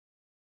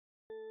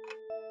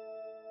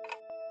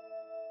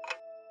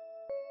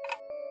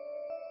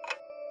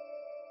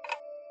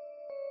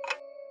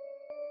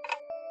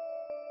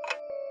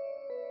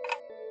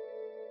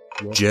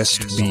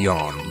Just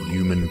beyond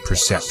human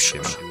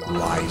perception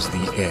lies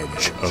the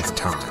edge of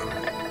time.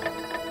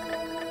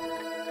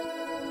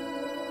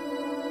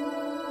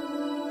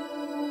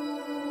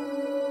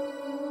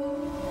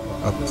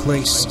 A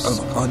place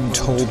of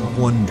untold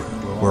wonder,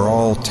 where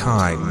all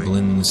time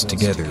blends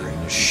together in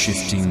a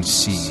shifting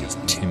sea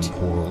of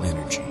temporal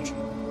energy.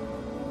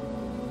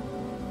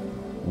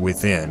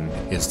 Within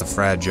is the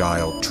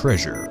fragile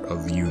treasure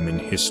of human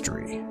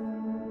history.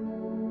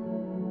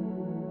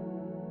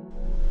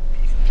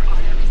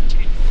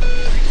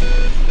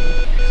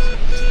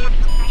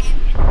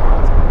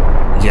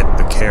 Yet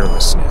the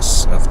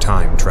carelessness of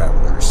time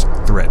travelers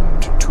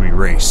threatened to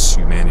erase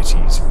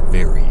humanity's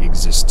very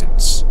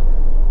existence.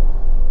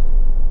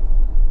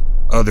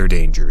 Other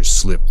dangers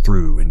slip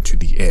through into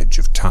the edge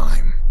of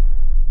time.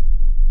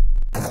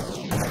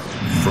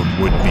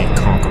 From would-be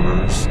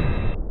conquerors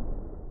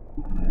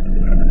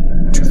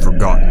to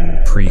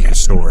forgotten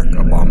prehistoric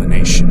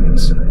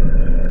abominations.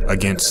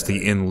 Against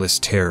the endless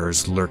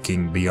terrors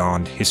lurking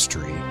beyond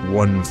history,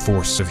 one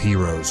force of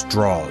heroes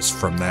draws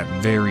from that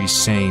very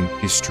same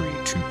history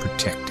to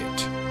protect it.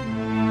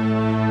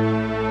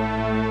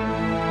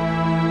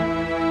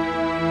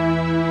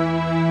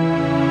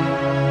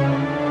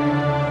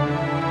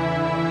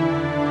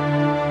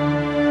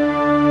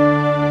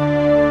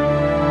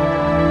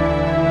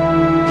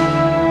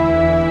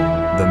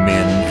 The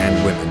men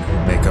and women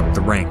who make up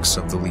the ranks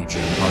of the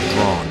Legion are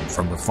drawn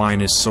from the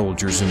finest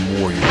soldiers and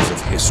warriors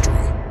of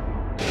history.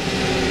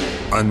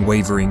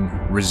 Unwavering,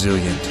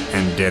 resilient,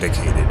 and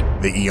dedicated,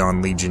 the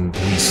Aeon Legion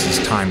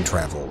polices time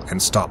travel and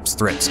stops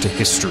threats to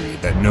history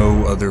that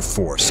no other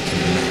force can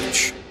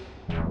match.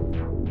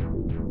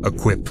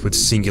 Equipped with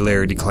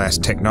Singularity-class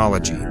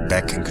technology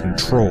that can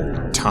control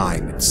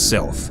time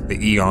itself, the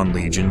Aeon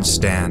Legion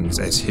stands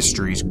as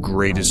history's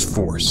greatest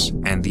force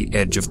and the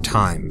edge of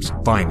time's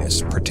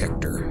finest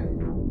protector.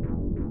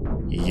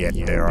 Yet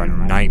there are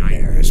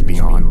nightmares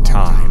beyond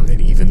time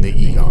that even the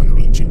Aeon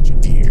Legion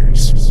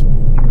fears.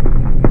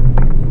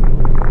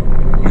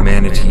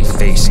 Humanity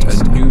faced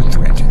a new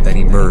threat that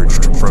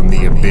emerged from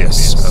the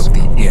abyss of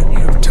the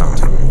end of time.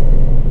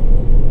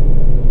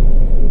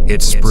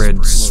 It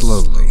spread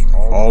slowly,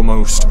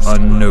 almost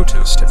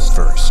unnoticed at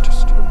first,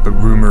 but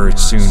rumor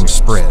soon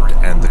spread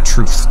and the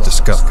truth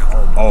discovered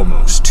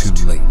almost too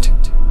late.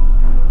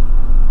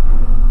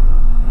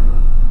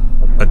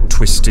 A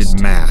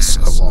twisted mass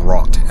of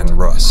rot and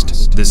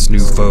rust, this new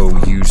foe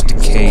used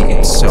decay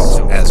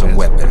itself as a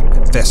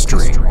weapon,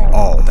 festering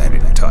all that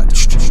it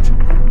touched.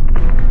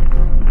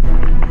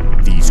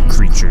 These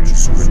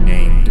creatures were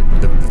named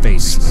the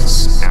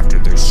Faceless, after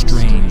their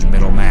strange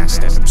metal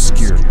mask that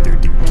obscured their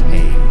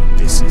decaying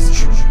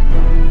visage.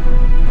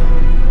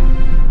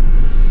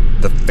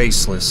 The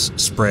Faceless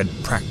spread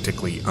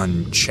practically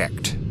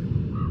unchecked.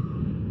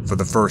 For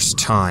the first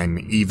time,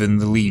 even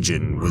the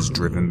Legion was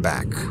driven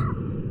back.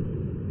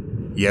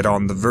 Yet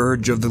on the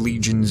verge of the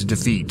Legion's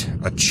defeat,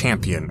 a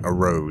champion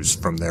arose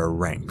from their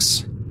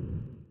ranks.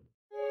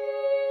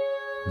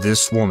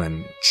 This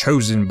woman,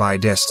 chosen by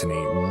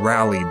destiny,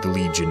 rallied the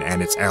Legion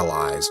and its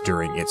allies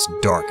during its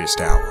darkest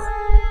hour.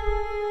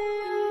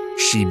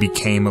 She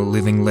became a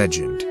living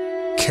legend,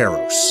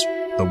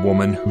 Kairos, the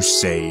woman who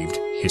saved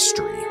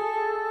history.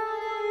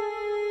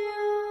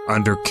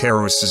 Under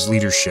Kairos'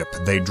 leadership,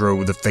 they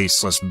drove the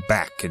Faceless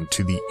back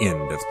into the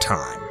end of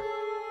time.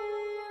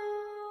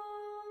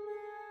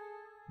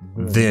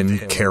 Then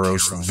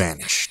Kairos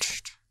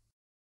vanished.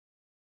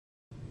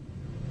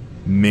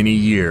 Many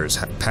years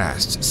have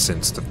passed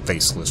since the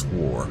Faceless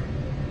War.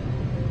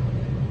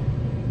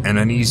 An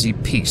uneasy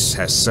peace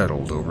has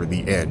settled over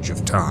the edge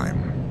of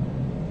time.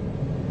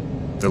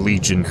 The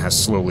Legion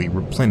has slowly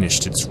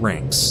replenished its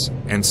ranks,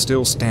 and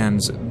still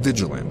stands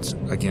vigilant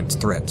against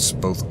threats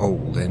both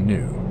old and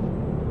new.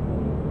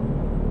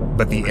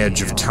 But the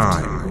edge of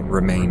time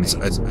remains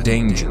a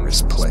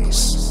dangerous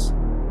place.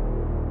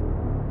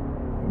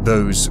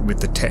 Those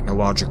with the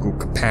technological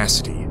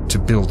capacity to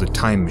build a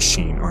time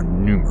machine are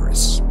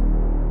numerous.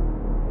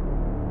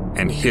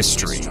 And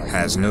history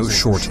has no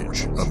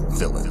shortage of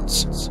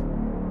villains.